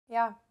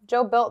Yeah,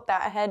 Joe built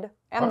that head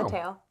and the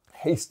tail.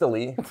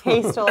 Hastily.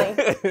 Hastily.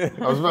 I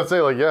was about to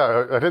say, like,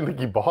 yeah, I didn't think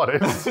he bought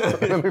it. I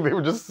didn't think they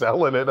were just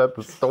selling it at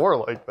the store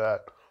like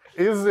that.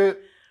 Is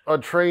it a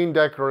train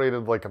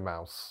decorated like a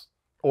mouse?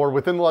 Or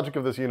within the logic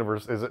of this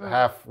universe, is it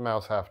half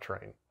mouse, half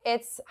train?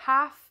 It's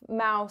half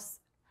mouse,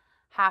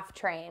 half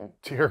train.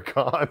 Dear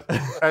God.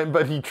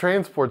 But he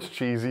transports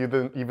cheese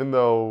even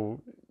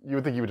though you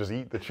would think he would just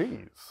eat the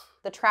cheese.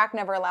 The track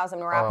never allows him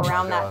to wrap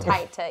around that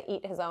tight to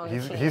eat his own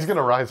cheese. He's going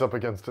to rise up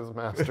against his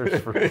masters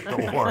for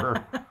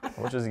sure. How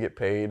much does he get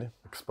paid?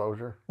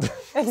 Exposure.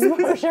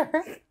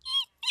 Exposure.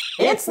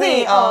 It's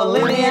the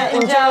Olivia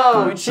and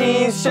Joe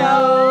Cheese Show!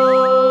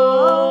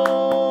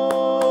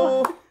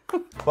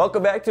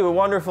 Welcome back to a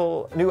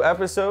wonderful new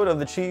episode of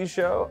The Cheese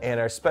Show, and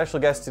our special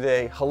guest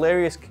today,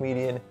 hilarious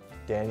comedian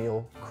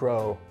Daniel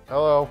Crow.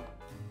 Hello.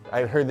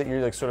 I heard that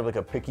you're like sort of like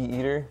a picky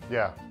eater.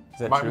 Yeah. Is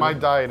that true? My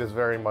diet is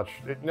very much,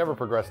 it never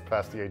progressed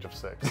past the age of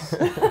 6.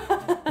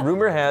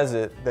 Rumor has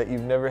it that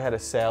you've never had a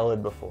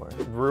salad before.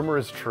 Rumor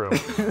is true.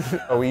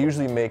 We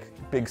usually make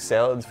big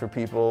salads for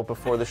people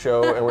before the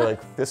show, and we're like,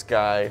 this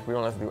guy, we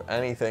don't have to do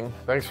anything.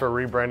 Thanks for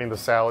rebranding the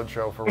salad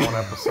show for one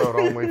episode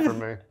only for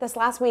me. This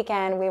last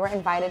weekend, we were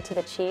invited to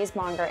the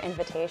Cheesemonger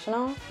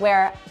Invitational,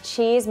 where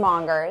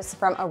cheesemongers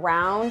from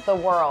around the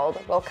world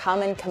will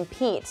come and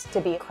compete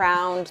to be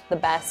crowned the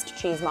best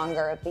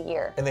cheesemonger of the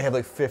year. And they have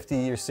like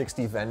 50 or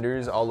 60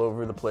 vendors all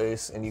over the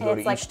place, and you go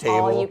to like each table.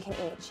 All you can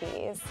eat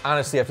cheese.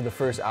 Honestly, after the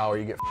first hour,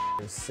 you get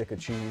sick of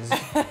cheese.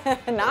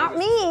 Not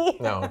me.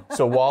 No.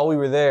 So while we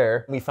were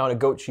there, we found a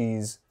goat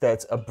cheese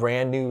that's a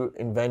brand new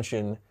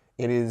invention.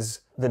 It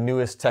is the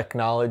newest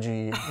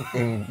technology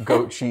in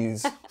goat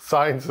cheese.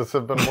 Scientists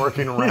have been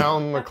working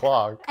around the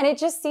clock. And it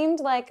just seemed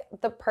like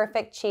the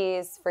perfect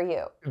cheese for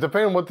you.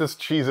 Depending on what this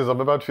cheese is, I'm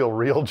about to feel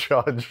real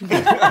judged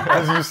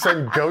as you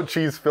send goat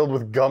cheese filled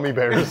with gummy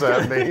bears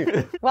at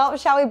me. Well,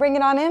 shall we bring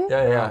it on in?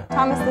 Yeah.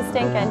 Thomas the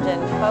Stink Engine,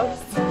 folks.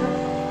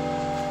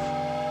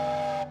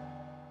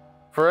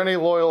 For any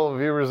loyal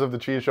viewers of The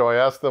Cheese Show, I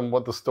asked them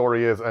what the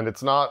story is, and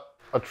it's not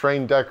a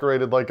train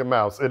decorated like a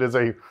mouse. It is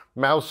a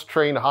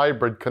mouse-train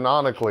hybrid,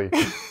 canonically,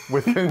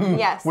 within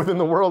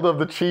the world of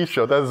The Cheese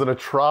Show. That is an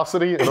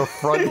atrocity, an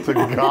affront to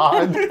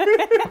God.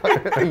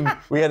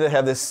 We had to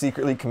have this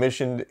secretly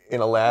commissioned in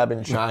a lab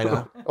in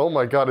China. Oh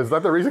my God, is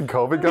that the reason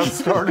COVID got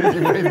started?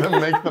 You made them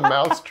make the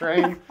mouse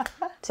train?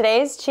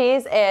 Today's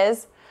cheese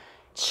is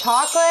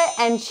chocolate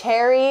and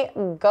cherry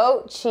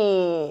goat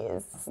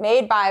cheese,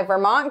 made by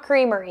Vermont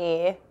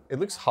Creamery. It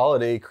looks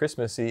holiday,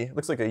 Christmassy. It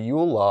looks like a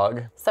Yule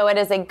log. So it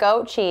is a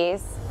goat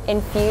cheese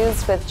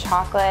infused with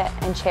chocolate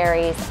and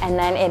cherries, and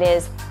then it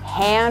is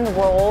hand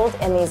rolled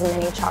in these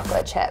mini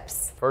chocolate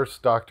chips.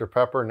 First Dr.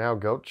 Pepper, now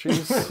goat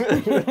cheese.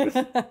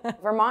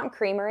 Vermont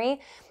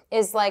Creamery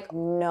is like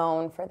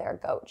known for their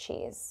goat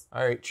cheese.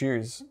 All right,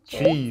 cheers.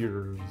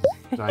 Cheers.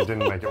 I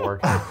didn't make it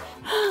work.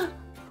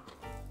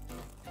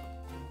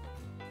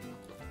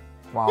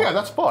 Wow. Yeah,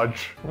 that's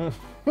fudge.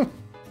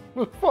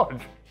 That's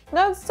fudge.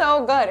 That's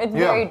so good. It's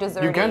very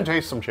desserty. You can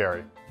taste some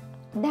cherry.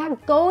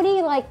 That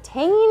goaty like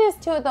tanginess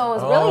to it though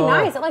is really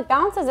nice. It like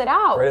balances it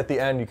out. Right at the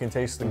end, you can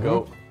taste the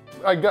goat.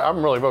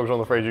 I'm really focused on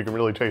the phrase you can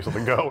really taste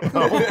the goat.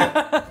 No.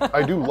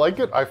 I do like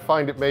it. I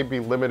find it may be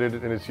limited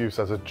in its use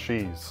as a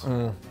cheese.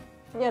 Yeah,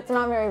 it's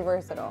not very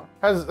versatile.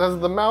 Has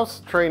the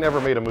mouse train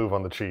ever made a move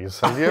on the cheese?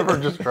 Have you ever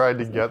just tried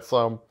to get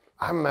some?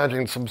 I'm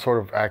imagining some sort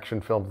of action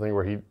film thing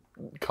where he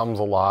comes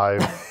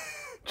alive,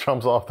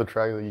 jumps off the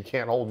track, that you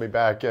can't hold me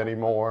back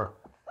anymore.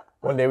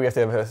 One day we have to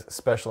have a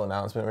special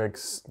announcement. We're like,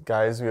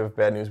 guys, we have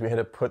bad news. We had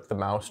to put the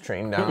mouse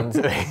train down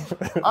today.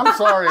 I'm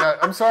sorry.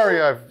 I was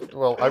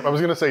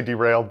going to say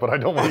derailed, but I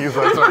don't want to use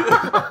that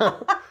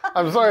term.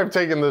 I'm sorry I've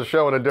taken the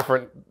show in a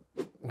different,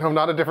 no,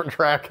 not a different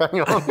track. Hang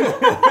on.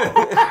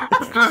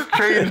 Just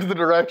change the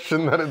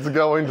direction that it's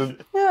going to.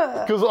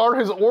 Because are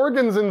his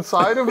organs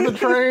inside of the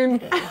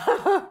train?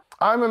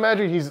 I'm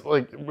imagining he's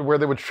like where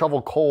they would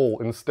shovel coal.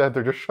 Instead,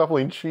 they're just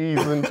shoveling cheese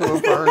into a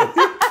furnace.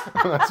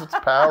 That's what's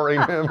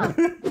powering him.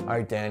 All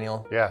right,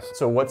 Daniel. Yes.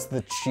 So what's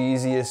the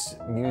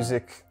cheesiest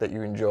music that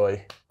you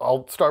enjoy?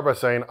 I'll start by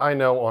saying I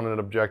know on an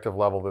objective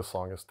level this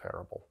song is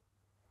terrible.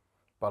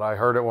 But I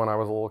heard it when I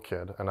was a little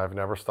kid, and I've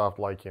never stopped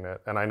liking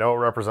it. And I know it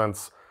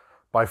represents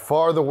by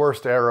far the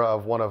worst era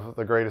of one of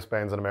the greatest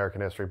bands in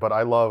American history. But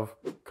I love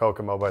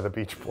Kokomo by the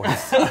Beach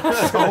Boys so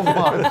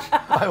much.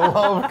 I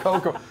love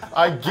Kokomo.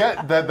 I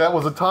get that that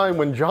was a time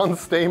when John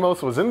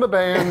Stamos was in the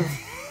band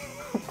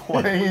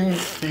playing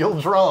steel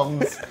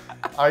drums.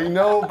 I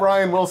know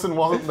Brian Wilson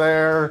wasn't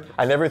there.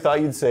 I never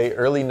thought you'd say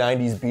early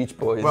 90s Beach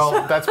Boys.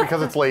 Well, that's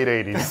because it's late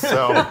 80s,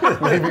 so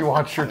maybe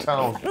watch your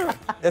tone.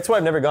 That's why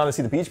I've never gone to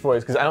see the Beach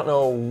Boys, because I don't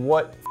know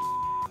what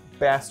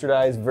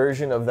bastardized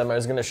version of them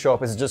is going to show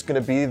up. Is it just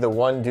going to be the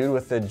one dude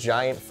with the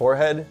giant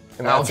forehead?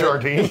 Al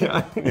Jardine?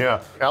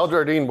 Yeah. Al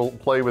Jardine will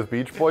play with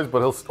Beach Boys, but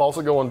he'll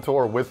also go on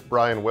tour with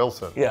Brian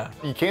Wilson. Yeah.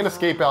 You can't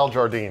escape Al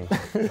Jardine.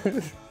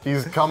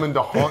 He's coming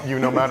to haunt you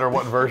no matter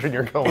what version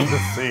you're going to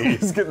see.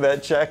 He's getting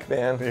that check,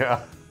 man.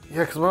 Yeah. Yeah,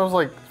 because when I was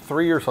like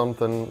 3 or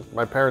something,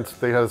 my parents,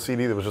 they had a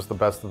CD that was just the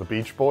best of the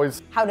Beach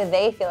Boys. How do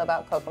they feel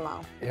about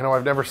Kokomo? You know,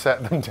 I've never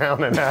sat them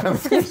down and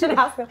asked. You should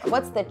ask them.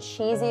 What's the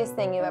cheesiest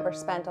thing you've ever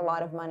spent a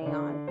lot of money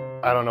on?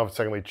 I don't know if it's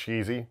technically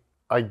cheesy.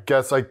 I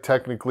guess I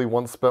technically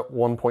once spent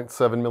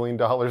 $1.7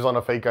 million on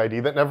a fake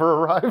ID that never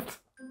arrived.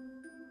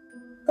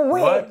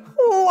 Wait,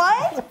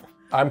 what?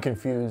 I'm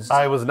confused.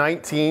 I was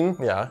 19.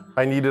 Yeah.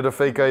 I needed a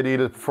fake ID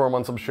to perform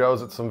on some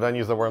shows at some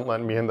venues that weren't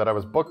letting me in that I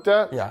was booked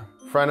at. Yeah.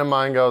 Friend of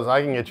mine goes,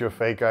 I can get you a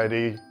fake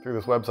ID through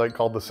this website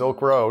called the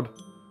Silk Road.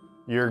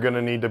 You're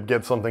gonna need to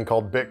get something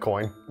called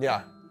Bitcoin.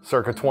 Yeah.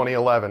 Circa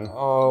 2011.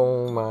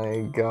 Oh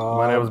my God.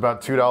 When it was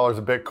about $2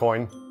 a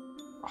Bitcoin.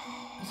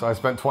 So I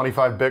spent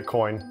 25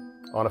 Bitcoin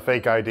on a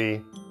fake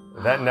ID.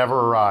 That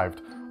never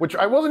arrived. Which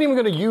I wasn't even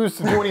gonna use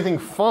to do anything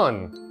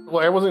fun.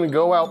 Like, I wasn't gonna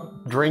go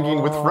out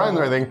drinking with friends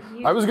or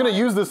anything. I was gonna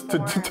use this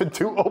to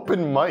do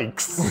open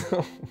mics.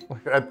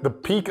 At the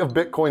peak of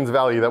Bitcoin's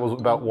value, that was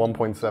about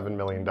 $1.7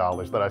 million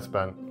that I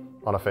spent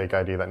on a fake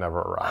ID that never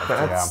arrived.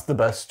 That's the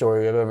best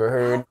story I've ever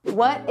heard.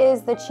 What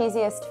is the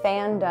cheesiest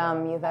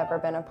fandom you've ever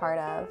been a part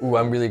of? Ooh,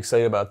 I'm really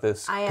excited about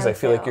this. I am Because I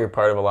feel like too. you're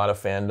part of a lot of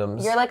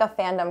fandoms. You're like a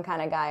fandom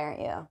kind of guy, aren't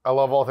you? I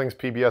love all things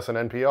PBS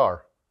and NPR.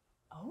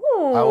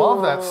 Ooh. I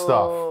love that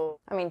stuff.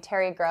 I mean,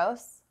 Terry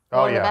Gross.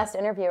 Oh, One of yeah. the best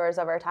interviewers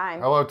of our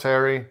time. Hello,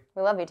 Terry.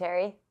 We love you,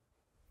 Terry.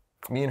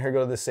 Me and her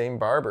go to the same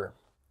barber.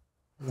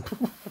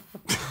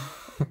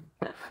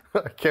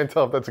 I can't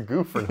tell if that's a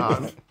goof or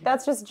not.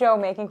 That's just Joe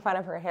making fun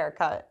of her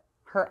haircut.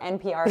 Her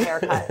NPR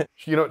haircut.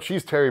 You know,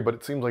 she's Terry, but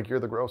it seems like you're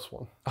the gross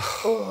one.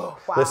 Ooh,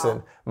 wow.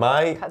 Listen,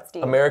 my Cuts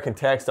deep. American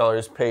tax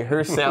dollars pay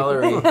her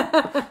salary.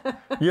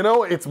 You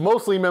know, it's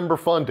mostly member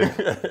funded.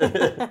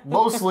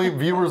 Mostly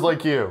viewers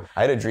like you.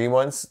 I had a dream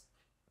once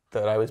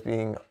that I was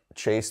being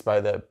chased by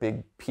that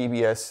big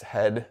PBS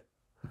head.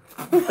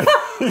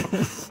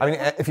 I mean,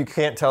 if you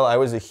can't tell, I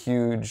was a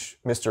huge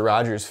Mr.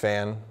 Rogers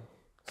fan.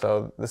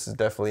 So this is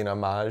definitely an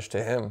homage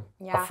to him.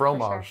 Yeah, A for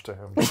fromage sure.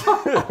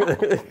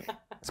 to him.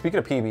 Speaking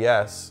of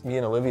PBS, me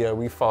and Olivia,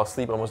 we fall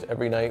asleep almost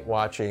every night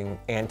watching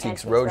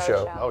Antiques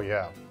Roadshow. Oh,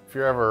 yeah. If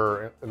you're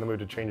ever in the mood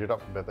to change it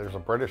up a bit, there's a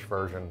British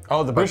version.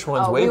 Oh, the British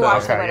one's Oh, way we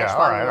watched the better. Okay, British yeah,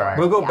 one. all right, all right.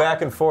 We'll go Yeah.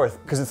 back and forth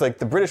because it's like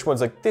the British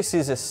one's like, this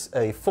is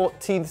a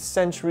 14th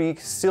century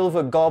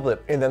silver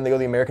goblet. And then they go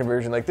the American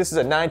version, like, this is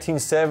a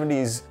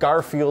 1970s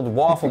Garfield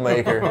waffle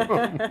maker.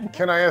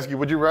 Can I ask you,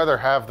 would you rather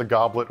have the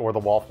goblet or the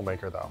waffle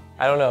maker, though?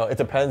 I don't know. It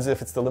depends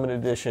if it's the limited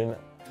edition.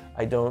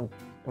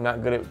 I'm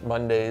not good at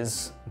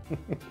Mondays.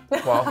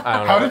 Well, I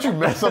don't know. How did you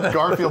mess up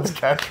Garfield's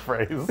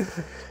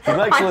catchphrase? He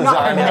likes I'm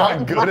lasagna.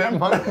 not good at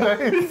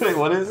Mondays. Wait,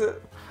 what is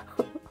it?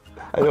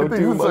 I I don't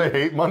think do you say Mondays.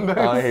 hate Mondays.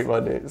 I hate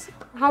Mondays.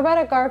 How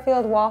about a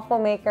Garfield waffle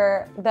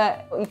maker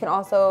that you can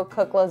also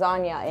cook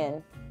lasagna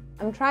in?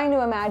 I'm trying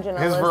to imagine a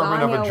His lasagna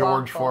version of a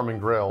George waffle. Foreman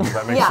grill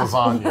that makes Yeah.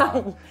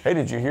 lasagna. Hey,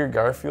 did you hear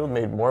Garfield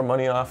made more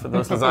money off of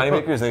those lasagna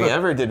makers than he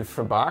ever did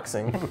for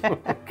boxing?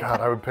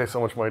 God, I would pay so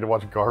much money to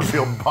watch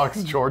Garfield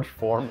box George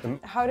Foreman.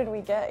 How did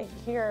we get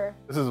here?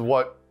 This is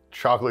what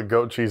chocolate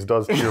goat cheese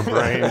does to your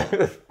brain.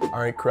 All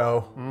right,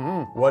 Crow.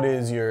 What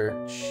is your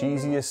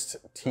cheesiest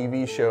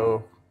TV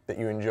show that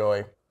you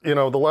enjoy? You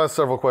know, the last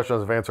several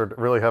questions I've answered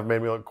really have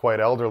made me look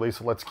quite elderly,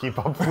 so let's keep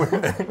up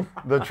with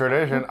the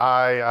tradition.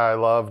 I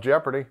love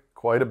Jeopardy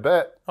quite a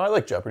bit. Oh, I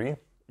like Jeopardy.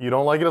 You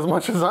don't like it as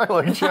much as I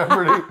like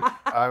Jeopardy.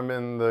 I'm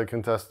in the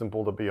contestant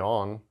pool to be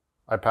on.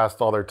 I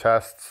passed all their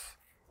tests.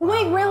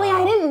 Wait, really?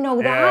 I didn't know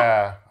that.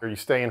 Yeah. Or you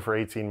stay in for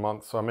 18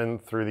 months, so I'm in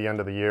through the end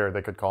of the year.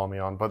 They could call me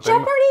on. But then,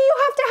 Jeopardy, you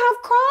have to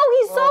have Crow.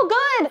 He's so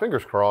good.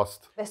 fingers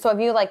crossed. So have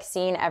you like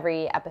seen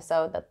every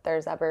episode that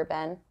there's ever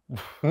been?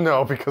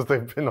 No, because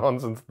they've been on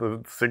since the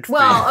 60s.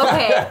 Well,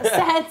 okay,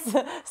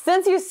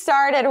 since you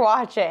started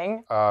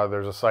watching.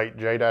 There's a site,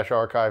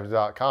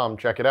 j-archives.com.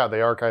 Check it out.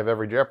 They archive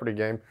every Jeopardy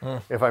game.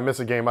 If I miss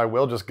a game, I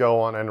will just go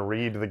on and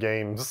read the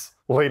games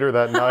later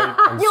that night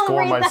and You'll score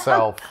read them.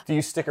 myself. Do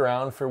you stick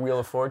around for Wheel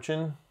of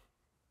Fortune?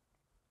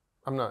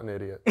 I'm not an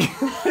idiot.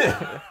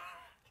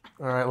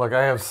 All right, look,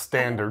 I have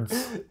standards.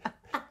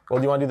 Well,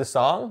 do you want to do the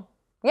song?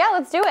 Yeah,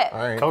 let's do it. All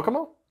right.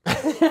 Kokomo?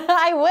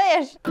 I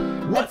wish.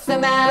 What's the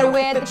matter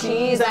with the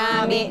cheese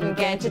I'm eating?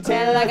 Can't you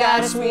tell I got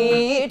a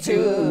sweet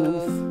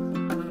tooth?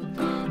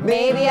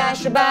 Maybe I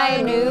should buy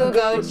a new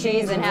goat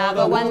cheese and have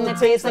a one that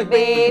tastes like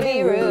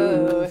Baby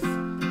Ruth.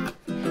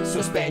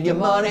 So spend your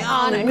money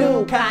on a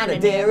new kind of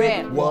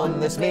dairy, one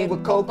that's made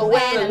with cocoa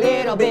and a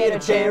little bit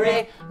of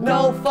cherry.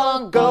 No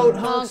funk, goat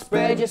hunk,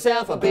 spread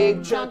yourself a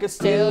big chunk of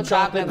still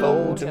chocolate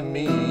gold to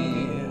me.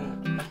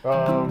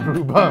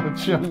 Aruba,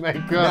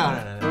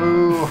 Jamaica. No.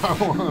 Ooh, I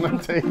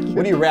wanna take it.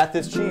 What do you rat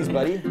this cheese,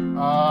 buddy?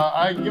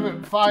 I give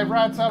it 5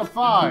 rats out of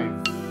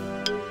 5.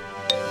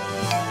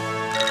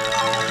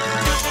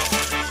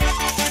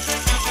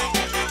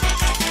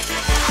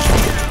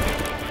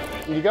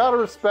 You gotta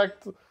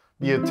respect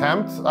the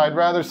attempt. I'd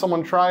rather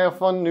someone try a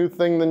fun new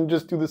thing than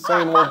just do the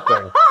same old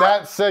thing.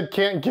 That said,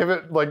 can't give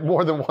it like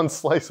more than one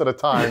slice at a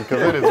time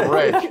because it is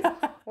rich.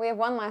 We have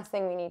one last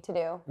thing we need to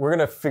do. We're going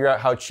to figure out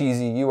how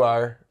cheesy you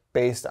are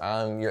based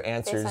on your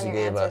answers Based on you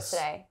your gave answers us.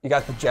 today. You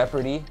got the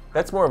Jeopardy.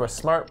 That's more of a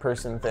smart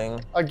person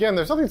thing. Again,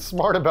 there's nothing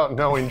smart about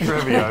knowing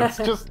trivia. It's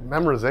just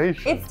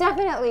memorization. It's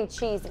definitely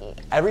cheesy.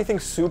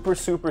 Everything's super,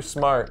 super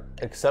smart,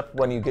 except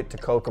when you get to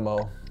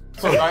Kokomo.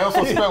 So I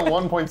also spent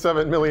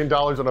 $1.7 million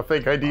on a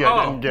fake ID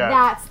I didn't get.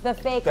 That's the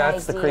fake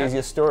That's idea. the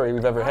craziest story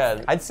we've ever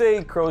had. I'd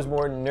say Crow's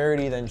more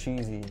nerdy than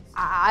cheesy.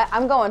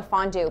 I'm going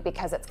fondue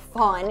because it's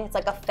fun. It's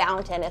like a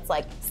fountain. It's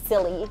like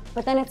silly,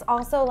 but then it's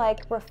also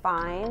like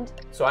refined.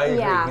 So I agree,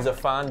 Yeah. he's a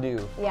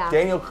fondue. Yeah.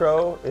 Daniel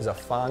Crow is a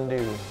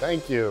fondue.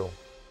 Thank you.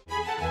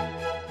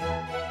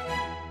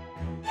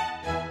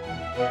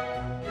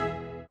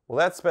 Well,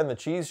 that's been the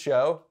Cheese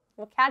Show.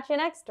 We'll catch you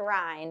next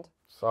rind.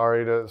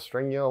 Sorry to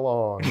string you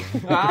along.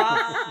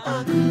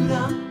 A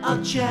Gouda,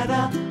 a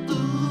cheddar,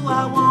 ooh,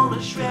 I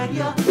wanna shred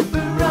ya.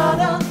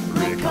 Burrata,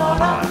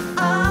 ricotta,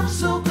 I'm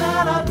so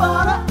glad I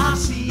bought a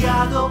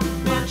Asiago,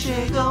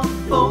 Manchego,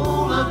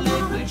 bowl of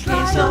liquid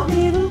queso.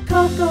 Little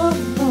cocoa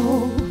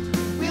roll,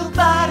 we'll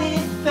bite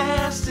it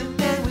fast and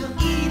then we'll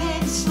eat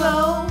it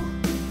slow.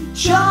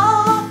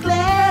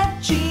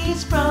 Chocolate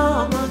cheese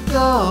from a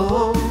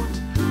goat,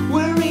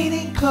 we're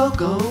eating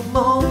cocoa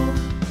mold.